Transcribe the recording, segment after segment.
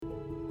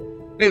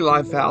Hey,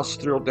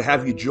 Lifehouse, thrilled to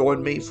have you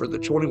join me for the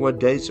 21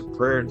 Days of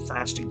Prayer and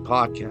Fasting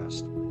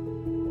podcast.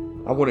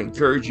 I want to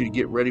encourage you to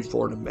get ready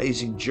for an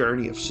amazing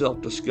journey of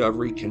self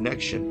discovery,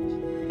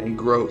 connection, and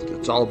growth.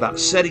 It's all about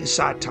setting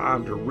aside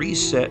time to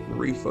reset and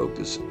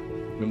refocus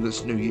in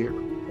this new year.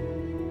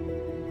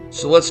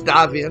 So let's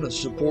dive in and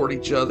support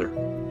each other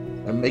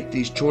and make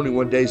these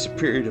 21 days a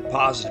period of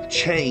positive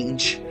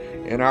change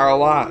in our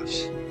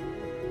lives.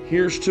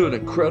 Here's to an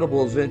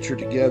incredible adventure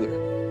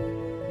together.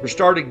 We're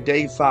starting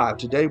day 5.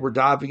 Today, we're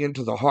diving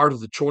into the heart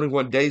of the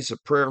 21 days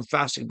of prayer and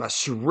fasting by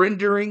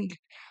surrendering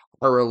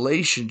our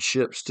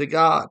relationships to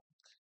God.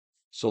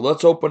 So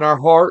let's open our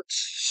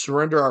hearts,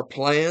 surrender our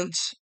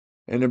plans,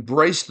 and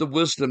embrace the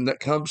wisdom that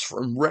comes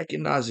from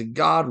recognizing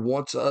God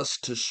wants us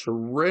to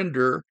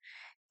surrender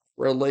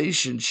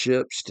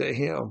relationships to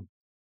Him.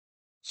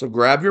 So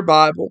grab your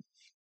Bible,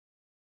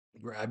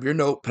 grab your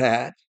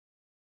notepad,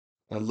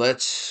 and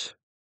let's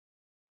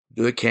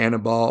do a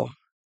cannonball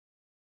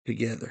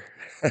together.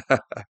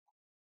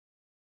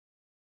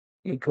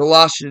 In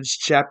Colossians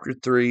chapter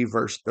 3,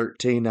 verse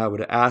 13, I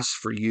would ask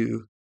for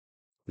you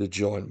to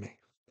join me.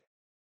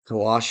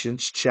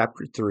 Colossians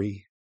chapter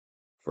 3,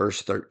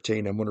 verse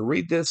 13. I'm going to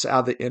read this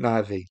out of the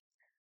NIV.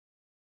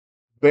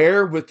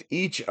 Bear with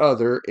each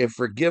other and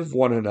forgive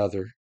one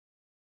another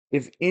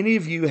if any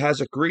of you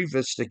has a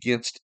grievance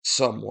against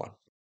someone.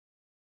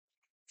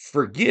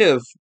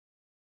 Forgive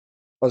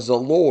as the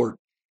Lord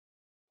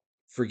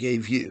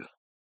forgave you.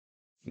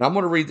 Now I'm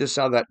going to read this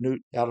out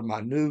of my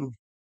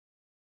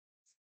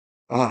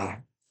uh,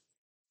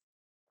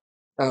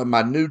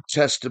 New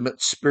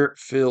Testament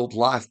Spirit-filled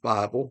Life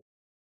Bible.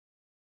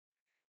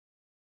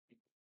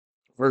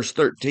 Verse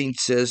 13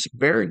 says,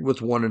 bearing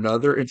with one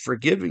another and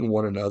forgiving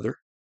one another,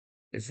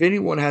 if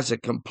anyone has a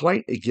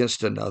complaint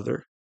against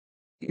another,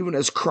 even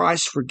as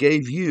Christ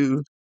forgave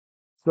you,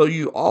 so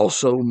you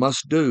also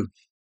must do.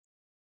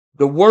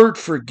 The word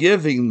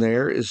forgiving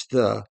there is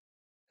the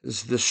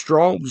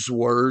Strong's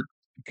word,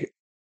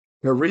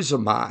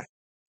 charizomai,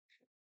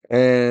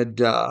 and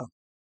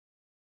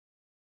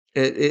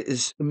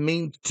it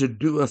means to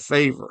do a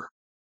favor,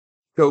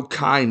 show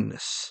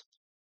kindness,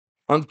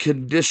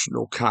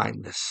 unconditional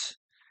kindness,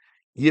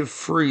 give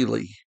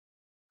freely,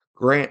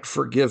 grant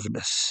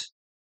forgiveness.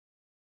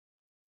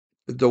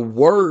 The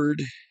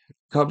word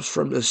comes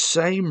from the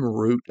same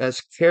root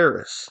as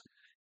charis,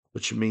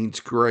 which means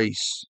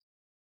grace.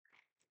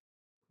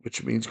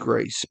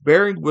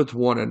 Bearing with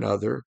one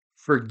another,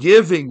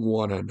 forgiving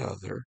one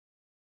another,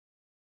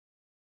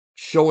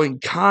 showing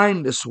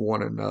kindness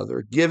one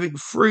another, giving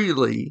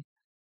freely,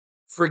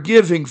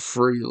 forgiving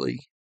freely,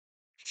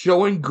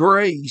 showing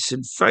grace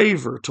and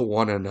favor to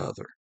one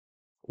another.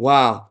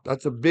 Wow,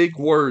 that's a big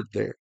word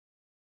there.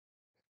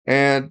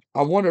 And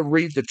I want to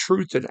read the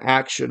truth in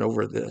action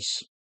over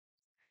this.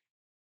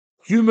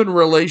 Human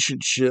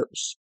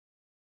relationships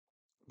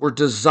were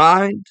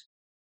designed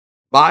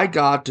by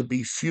God to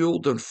be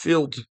fueled and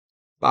filled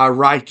by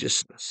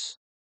righteousness.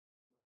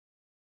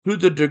 To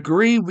the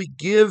degree we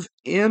give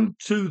in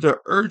to the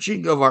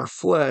urging of our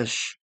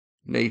flesh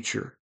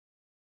nature,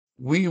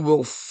 we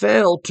will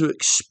fail to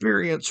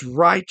experience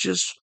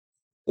righteous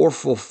or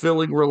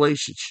fulfilling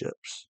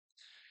relationships.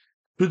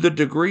 To the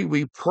degree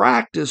we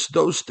practice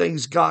those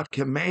things God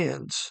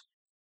commands,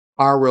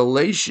 our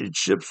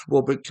relationships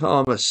will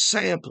become a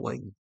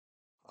sampling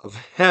of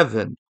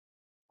heaven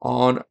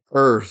on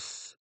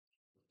earth.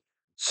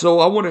 So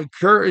I want to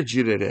encourage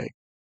you today,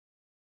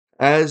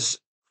 as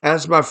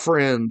my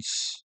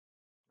friends,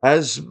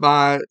 as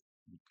my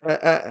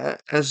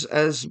as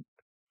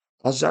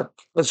our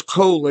as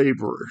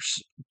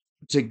co-laborers,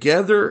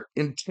 together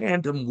in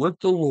tandem with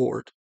the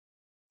Lord,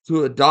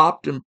 to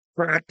adopt and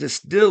practice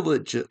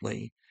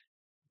diligently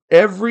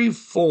every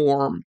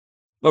form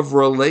of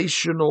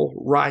relational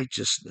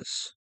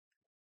righteousness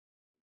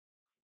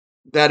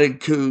that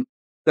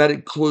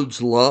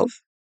includes love,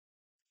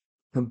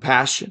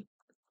 compassion,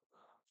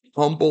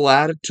 humble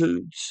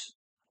attitudes,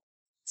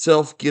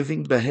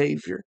 self-giving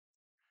behavior,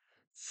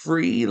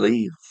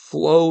 freely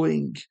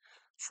flowing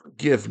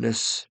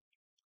forgiveness,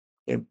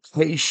 and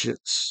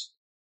patience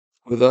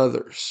with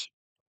others.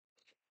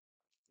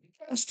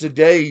 As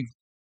today,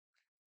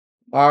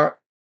 our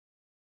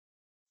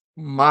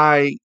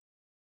my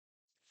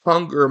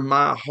hunger,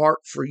 my heart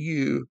for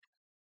you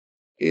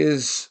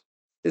is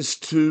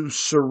to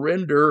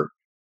surrender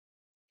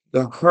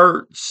the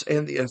hurts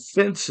and the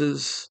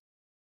offenses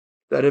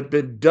that have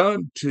been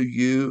done to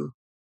you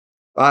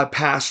by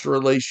past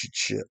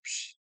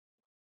relationships.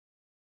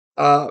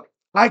 Uh,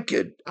 I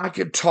could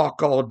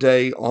talk all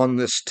day on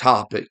this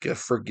topic of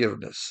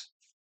forgiveness.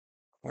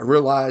 I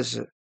realize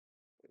that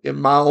in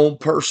my own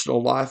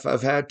personal life,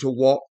 I've had to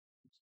walk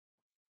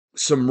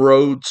some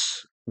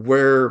roads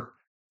where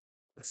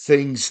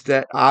things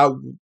that I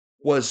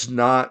was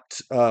not,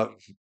 I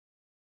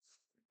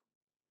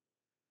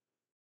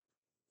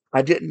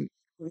didn't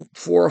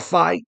for a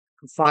fight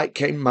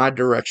came my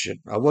direction.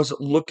 I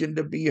wasn't looking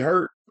to be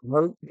hurt.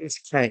 Hurt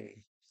just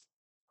came.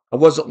 I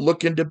wasn't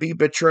looking to be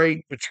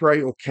betrayed.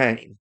 Betrayal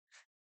came.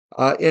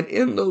 And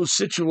in those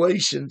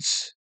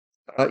situations,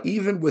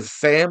 even with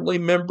family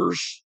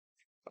members.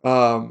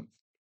 Um,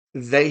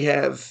 they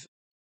have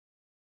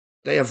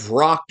they have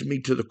rocked me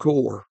to the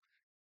core.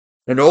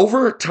 And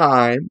over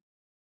time,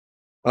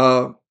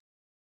 uh,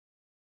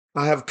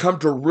 I have come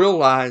to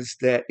realize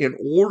that in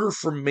order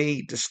for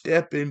me to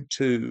step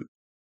into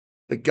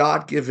the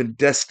God given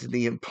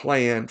destiny and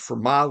plan for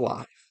my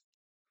life,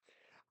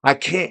 I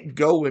can't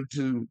go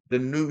into the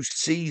new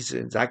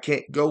seasons. I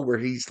can't go where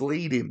He's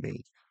leading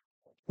me,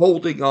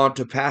 holding on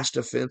to past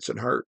offense and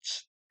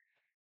hurts.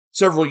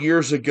 Several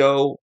years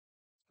ago,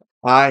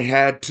 I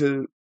had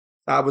to,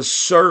 I was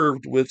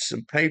served with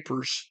some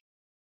papers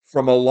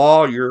from a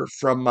lawyer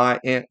from my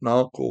aunt and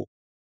uncle.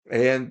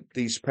 And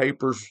these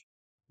papers,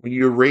 when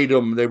you read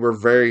them, they were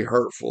very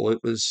hurtful.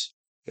 It was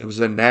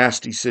a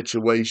nasty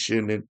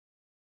situation. And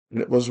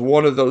it was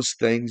one of those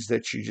things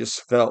that you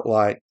just felt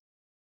like,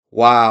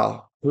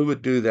 wow, who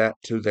would do that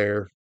to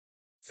their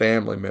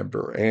family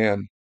member?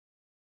 And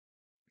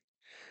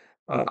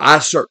I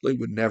certainly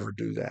would never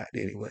do that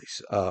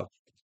anyways.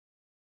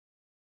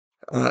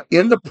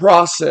 In the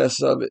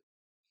process of it,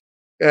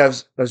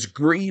 as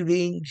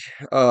grieving,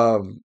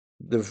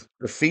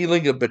 the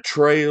feeling of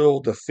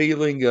betrayal, the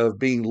feeling of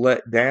being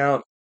let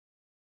down,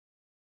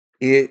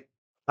 it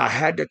I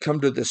had to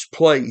come to this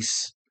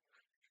place.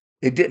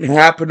 It didn't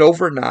happen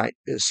overnight.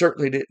 It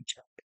certainly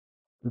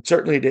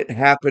didn't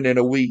happen in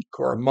a week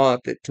or a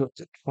month. It took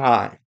the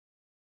time.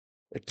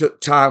 It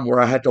took time where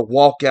I had to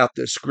walk out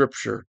this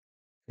scripture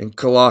in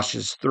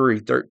Colossians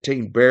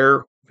 3:13.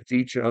 Bear with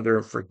each other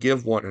and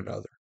forgive one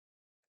another.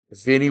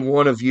 If any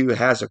one of you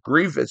has a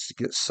grievance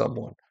against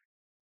someone,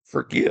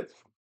 forgive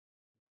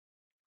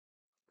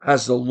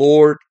as the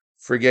Lord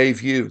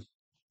forgave you.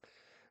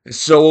 And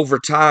so over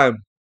time,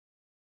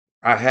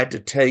 I had to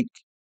take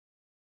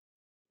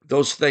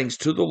those things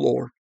to the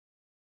Lord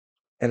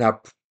and I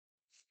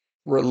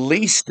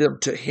released them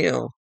to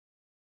Him,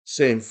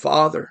 saying,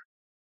 Father,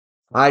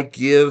 I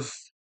give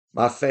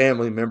my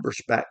family members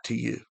back to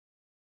you.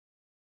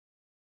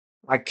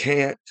 I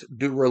can't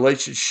do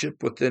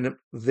relationship with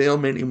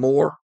them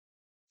anymore,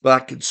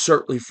 but I can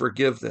certainly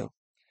forgive them.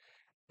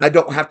 I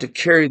don't have to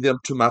carry them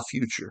to my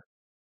future.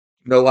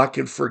 No, I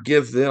can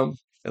forgive them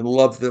and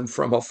love them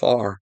from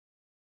afar.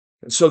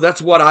 And so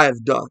that's what I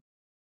have done.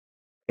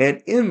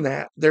 And in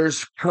that,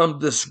 there's come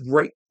this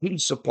great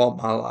peace upon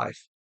my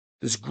life,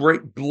 this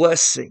great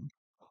blessing,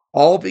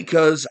 all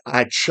because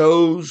I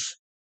chose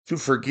to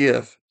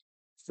forgive.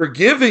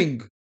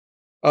 Forgiving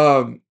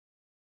um,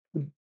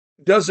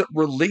 doesn't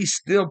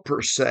release them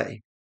per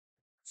se.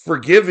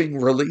 Forgiving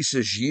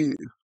releases you.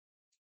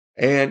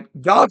 And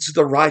God's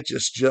the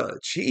righteous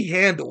judge.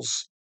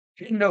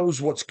 He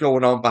knows what's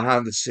going on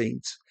behind the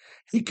scenes.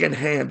 He can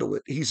handle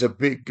it. He's a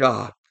big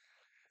God.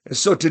 And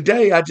so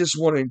today, I just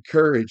want to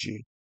encourage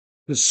you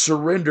to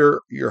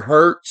surrender your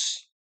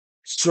hurts,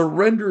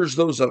 surrenders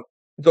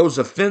those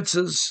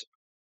offenses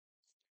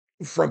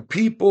from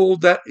people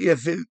that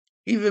have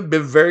even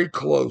been very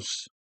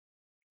close.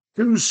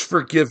 Choose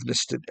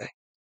forgiveness today.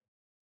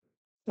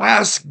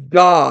 Ask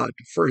God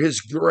for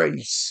His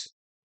grace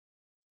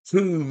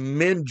to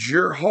mend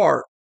your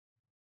heart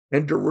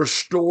and to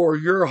restore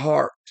your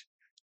heart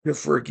to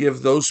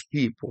forgive those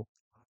people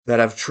that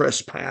have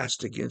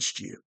trespassed against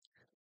you.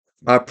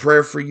 My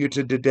prayer for you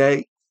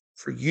today,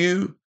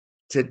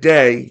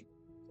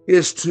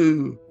 is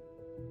to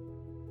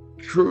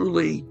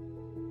truly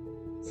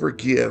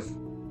forgive.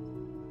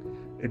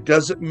 It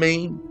doesn't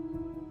mean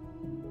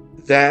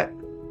that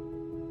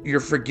your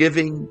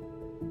forgiving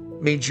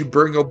means you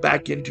bring them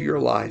back into your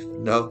life.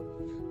 No.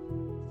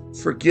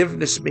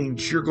 Forgiveness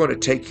means you're going to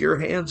take your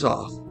hands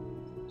off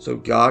so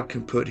God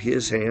can put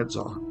His hands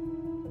on.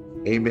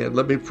 Amen.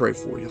 Let me pray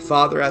for you.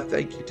 Father, I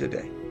thank you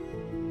today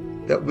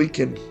that we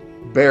can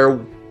bear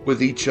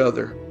with each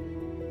other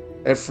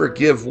and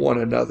forgive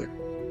one another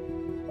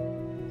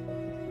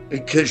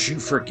because you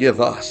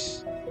forgive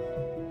us.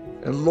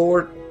 And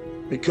Lord,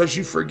 because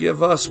you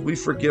forgive us, we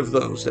forgive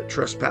those that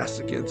trespass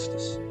against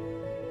us.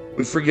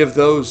 We forgive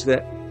those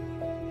that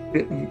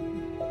didn't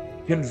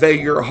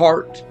convey your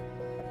heart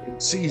in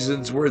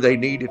seasons where they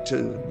needed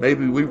to.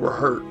 Maybe we were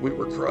hurt, we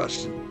were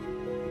crushed.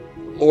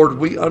 Lord,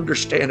 we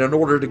understand in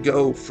order to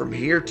go from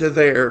here to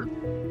there,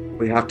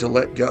 we have to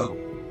let go.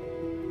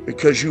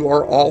 Because you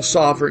are all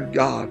sovereign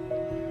God,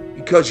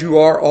 because you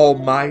are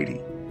almighty.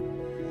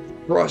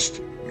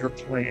 Trust your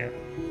plan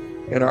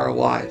in our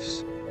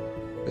lives.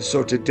 And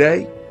so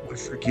today, we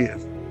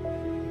forgive.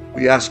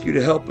 We ask you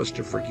to help us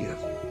to forgive.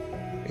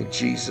 In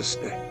Jesus'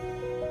 name,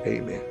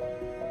 amen.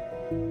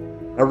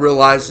 I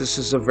realize this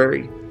is a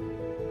very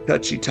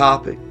touchy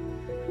topic,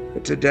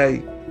 but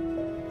today,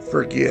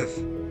 forgive.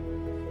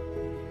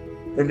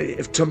 And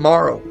if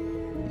tomorrow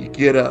you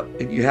get up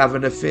and you have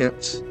an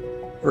offense,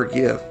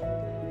 forgive.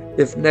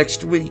 If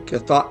next week a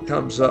thought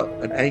comes up,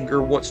 an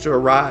anger wants to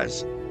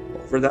arise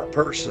over that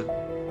person,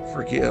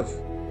 forgive.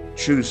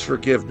 Choose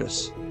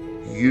forgiveness.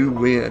 You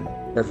win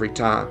every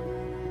time.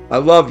 I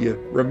love you.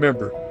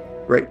 Remember,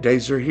 great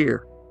days are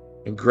here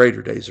and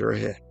greater days are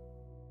ahead.